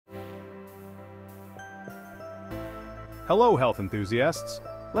Hello, health enthusiasts.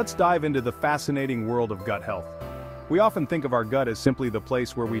 Let's dive into the fascinating world of gut health. We often think of our gut as simply the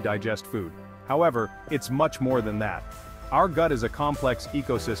place where we digest food. However, it's much more than that. Our gut is a complex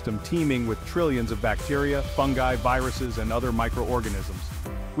ecosystem teeming with trillions of bacteria, fungi, viruses, and other microorganisms.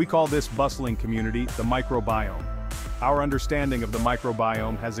 We call this bustling community the microbiome. Our understanding of the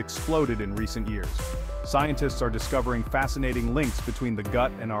microbiome has exploded in recent years. Scientists are discovering fascinating links between the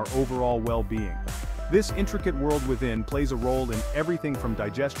gut and our overall well-being. This intricate world within plays a role in everything from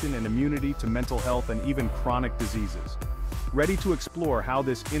digestion and immunity to mental health and even chronic diseases. Ready to explore how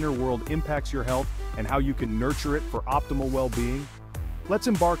this inner world impacts your health and how you can nurture it for optimal well-being? Let's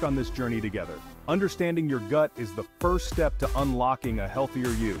embark on this journey together. Understanding your gut is the first step to unlocking a healthier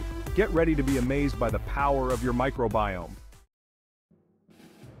you. Get ready to be amazed by the power of your microbiome.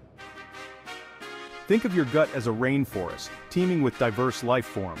 Think of your gut as a rainforest, teeming with diverse life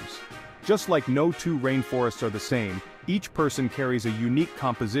forms. Just like no two rainforests are the same, each person carries a unique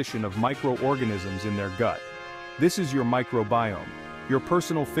composition of microorganisms in their gut. This is your microbiome, your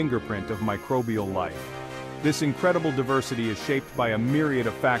personal fingerprint of microbial life. This incredible diversity is shaped by a myriad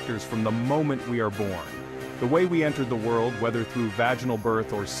of factors from the moment we are born. The way we entered the world, whether through vaginal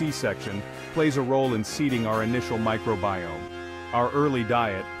birth or C-section, plays a role in seeding our initial microbiome. Our early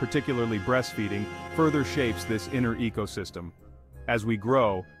diet, particularly breastfeeding, further shapes this inner ecosystem. As we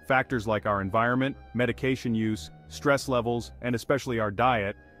grow, factors like our environment, medication use, stress levels, and especially our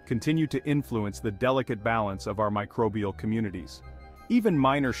diet, continue to influence the delicate balance of our microbial communities. Even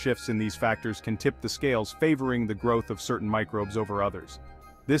minor shifts in these factors can tip the scales, favoring the growth of certain microbes over others.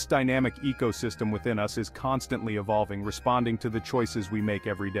 This dynamic ecosystem within us is constantly evolving, responding to the choices we make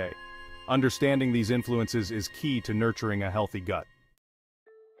every day. Understanding these influences is key to nurturing a healthy gut.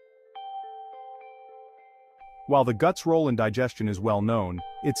 While the gut's role in digestion is well known,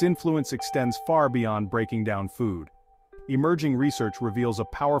 its influence extends far beyond breaking down food. Emerging research reveals a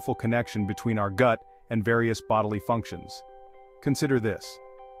powerful connection between our gut and various bodily functions. Consider this.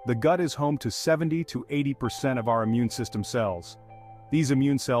 The gut is home to 70 to 80% of our immune system cells. These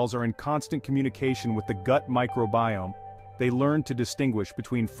immune cells are in constant communication with the gut microbiome. They learn to distinguish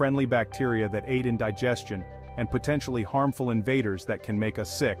between friendly bacteria that aid in digestion and potentially harmful invaders that can make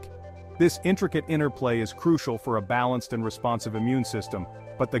us sick. This intricate interplay is crucial for a balanced and responsive immune system,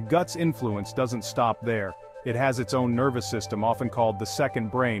 but the gut's influence doesn't stop there. It has its own nervous system, often called the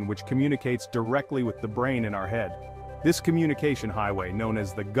second brain, which communicates directly with the brain in our head. This communication highway, known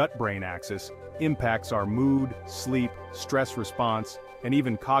as the gut-brain axis, impacts our mood, sleep, stress response, and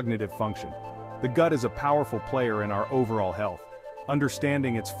even cognitive function. The gut is a powerful player in our overall health.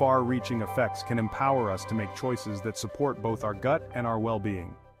 Understanding its far-reaching effects can empower us to make choices that support both our gut and our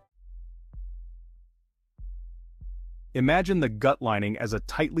well-being. Imagine the gut lining as a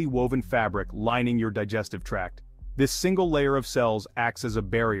tightly woven fabric lining your digestive tract. This single layer of cells acts as a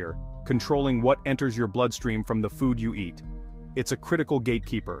barrier, controlling what enters your bloodstream from the food you eat. It's a critical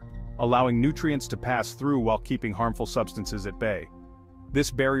gatekeeper, allowing nutrients to pass through while keeping harmful substances at bay.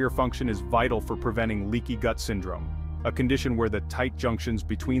 This barrier function is vital for preventing leaky gut syndrome, a condition where the tight junctions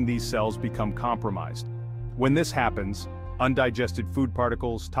between these cells become compromised. When this happens, undigested food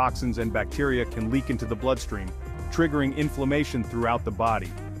particles, toxins, and bacteria can leak into the bloodstream, triggering inflammation throughout the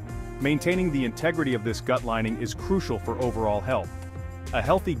body. Maintaining the integrity of this gut lining is crucial for overall health. A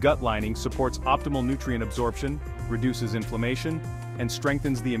healthy gut lining supports optimal nutrient absorption, reduces inflammation, and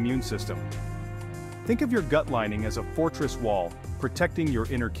strengthens the immune system. Think of your gut lining as a fortress wall, protecting your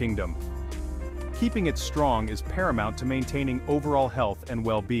inner kingdom. Keeping it strong is paramount to maintaining overall health and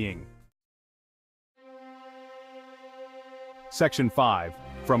well-being. Section 5.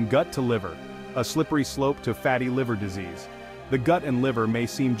 From gut to liver. A slippery slope to fatty liver disease. The gut and liver may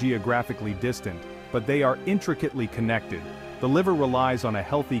seem geographically distant, but they are intricately connected. The liver relies on a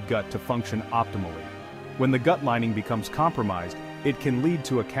healthy gut to function optimally. When the gut lining becomes compromised, it can lead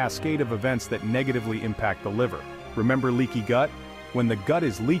to a cascade of events that negatively impact the liver. Remember leaky gut? When the gut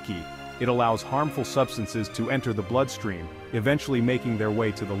is leaky, it allows harmful substances to enter the bloodstream, eventually making their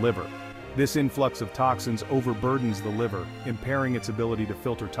way to the liver. This influx of toxins overburdens the liver, impairing its ability to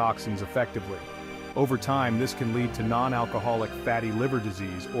filter toxins effectively. Over time, this can lead to non-alcoholic fatty liver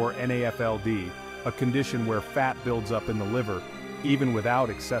disease, or NAFLD, a condition where fat builds up in the liver, even without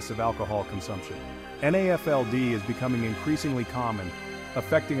excessive alcohol consumption. NAFLD is becoming increasingly common,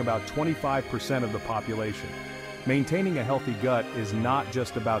 affecting about 25% of the population. Maintaining a healthy gut is not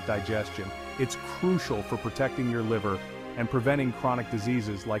just about digestion, it's crucial for protecting your liver and preventing chronic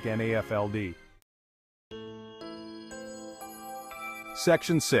diseases like NAFLD.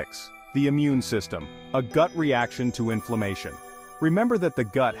 Section 6. The immune system, a gut reaction to inflammation. Remember that the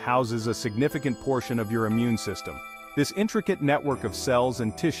gut houses a significant portion of your immune system. This intricate network of cells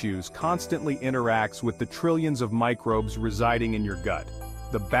and tissues constantly interacts with the trillions of microbes residing in your gut.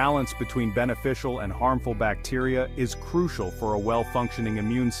 The balance between beneficial and harmful bacteria is crucial for a well-functioning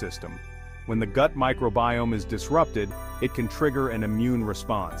immune system. When the gut microbiome is disrupted, it can trigger an immune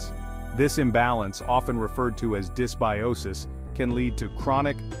response. This imbalance, often referred to as dysbiosis, can lead to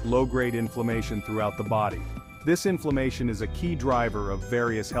chronic, low-grade inflammation throughout the body. This inflammation is a key driver of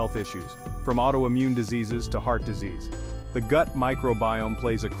various health issues, from autoimmune diseases to heart disease. The gut microbiome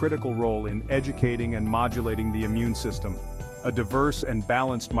plays a critical role in educating and modulating the immune system. A diverse and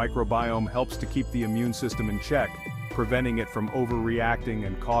balanced microbiome helps to keep the immune system in check, preventing it from overreacting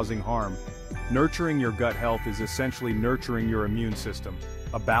and causing harm. Nurturing your gut health is essentially nurturing your immune system.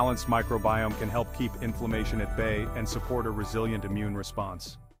 A balanced microbiome can help keep inflammation at bay and support a resilient immune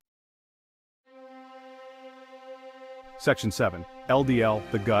response. Section 7. LDL,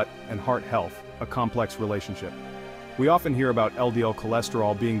 the gut, and heart health, a complex relationship. We often hear about LDL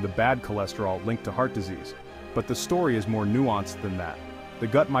cholesterol being the bad cholesterol linked to heart disease, but the story is more nuanced than that. The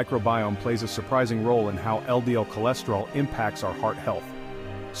gut microbiome plays a surprising role in how LDL cholesterol impacts our heart health.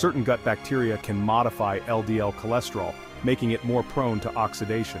 Certain gut bacteria can modify LDL cholesterol, making it more prone to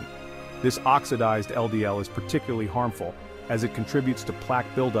oxidation. This oxidized LDL is particularly harmful, as it contributes to plaque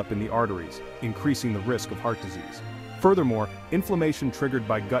buildup in the arteries, increasing the risk of heart disease. Furthermore, inflammation triggered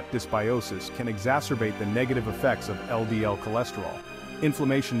by gut dysbiosis can exacerbate the negative effects of LDL cholesterol.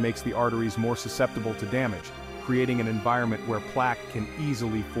 Inflammation makes the arteries more susceptible to damage, creating an environment where plaque can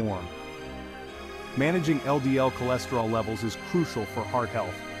easily form. Managing LDL cholesterol levels is crucial for heart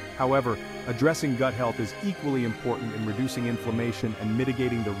health. However, addressing gut health is equally important in reducing inflammation and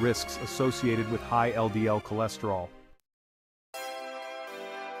mitigating the risks associated with high LDL cholesterol.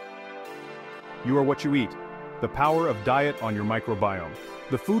 You are what you eat. The power of diet on your microbiome.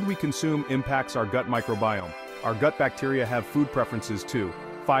 The food we consume impacts our gut microbiome. Our gut bacteria have food preferences too.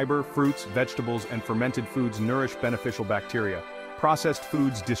 Fiber, fruits, vegetables, and fermented foods nourish beneficial bacteria. Processed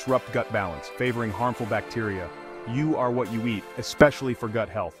foods disrupt gut balance, favoring harmful bacteria. You are what you eat, especially for gut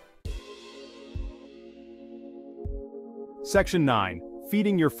health. Section 9.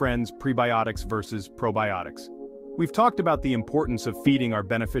 Feeding your friends prebiotics versus probiotics. We've talked about the importance of feeding our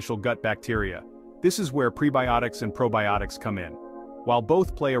beneficial gut bacteria. This is where prebiotics and probiotics come in. While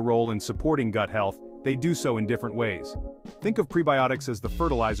both play a role in supporting gut health, they do so in different ways. Think of prebiotics as the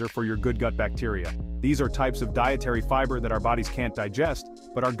fertilizer for your good gut bacteria. These are types of dietary fiber that our bodies can't digest,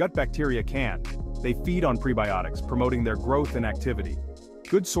 but our gut bacteria can. They feed on prebiotics, promoting their growth and activity.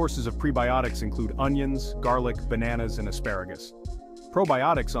 Good sources of prebiotics include onions, garlic, bananas, and asparagus.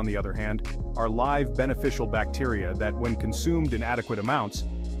 Probiotics, on the other hand, are live beneficial bacteria that, when consumed in adequate amounts,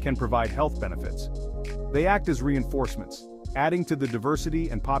 can provide health benefits. They act as reinforcements, adding to the diversity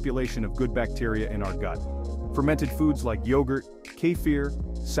and population of good bacteria in our gut. Fermented foods like yogurt, kefir,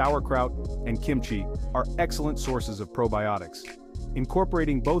 sauerkraut, and kimchi are excellent sources of probiotics.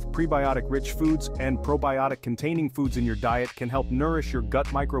 Incorporating both prebiotic-rich foods and probiotic-containing foods in your diet can help nourish your gut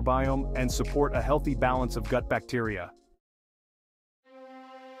microbiome and support a healthy balance of gut bacteria.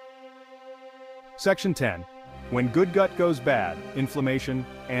 Section 10. When good gut goes bad, inflammation,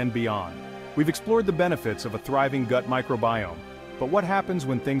 and beyond. We've explored the benefits of a thriving gut microbiome, but what happens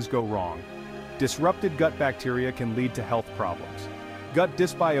when things go wrong? Disrupted gut bacteria can lead to health problems. Gut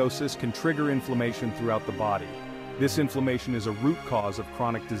dysbiosis can trigger inflammation throughout the body. This inflammation is a root cause of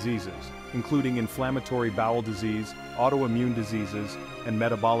chronic diseases, including inflammatory bowel disease, autoimmune diseases, and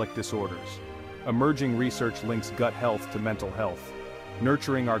metabolic disorders. Emerging research links gut health to mental health.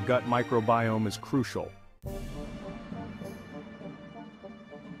 Nurturing our gut microbiome is crucial.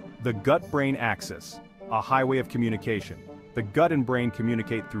 The gut-brain axis, a highway of communication. The gut and brain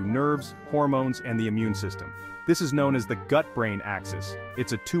communicate through nerves, hormones, and the immune system. This is known as the gut-brain axis.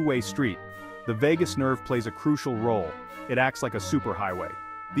 It's a two-way street. The vagus nerve plays a crucial role. It acts like a superhighway.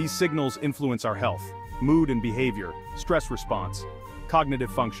 These signals influence our health, mood and behavior, stress response,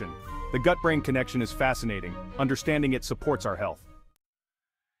 cognitive function. The gut-brain connection is fascinating. Understanding it supports our health.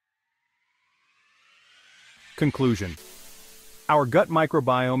 Conclusion. Our gut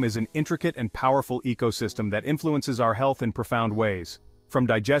microbiome is an intricate and powerful ecosystem that influences our health in profound ways. From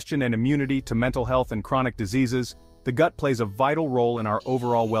digestion and immunity to mental health and chronic diseases, the gut plays a vital role in our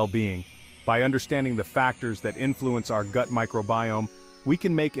overall well-being. By understanding the factors that influence our gut microbiome, we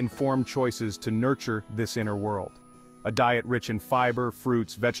can make informed choices to nurture this inner world. A diet rich in fiber,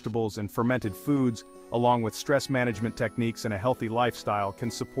 fruits, vegetables, and fermented foods, along with stress management techniques and a healthy lifestyle, can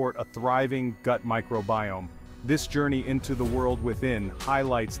support a thriving gut microbiome. This journey into the world within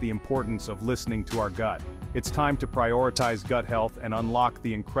highlights the importance of listening to our gut. It's time to prioritize gut health and unlock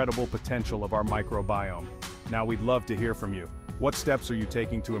the incredible potential of our microbiome. Now we'd love to hear from you. What steps are you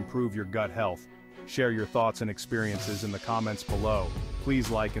taking to improve your gut health? Share your thoughts and experiences in the comments below. Please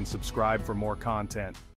like and subscribe for more content.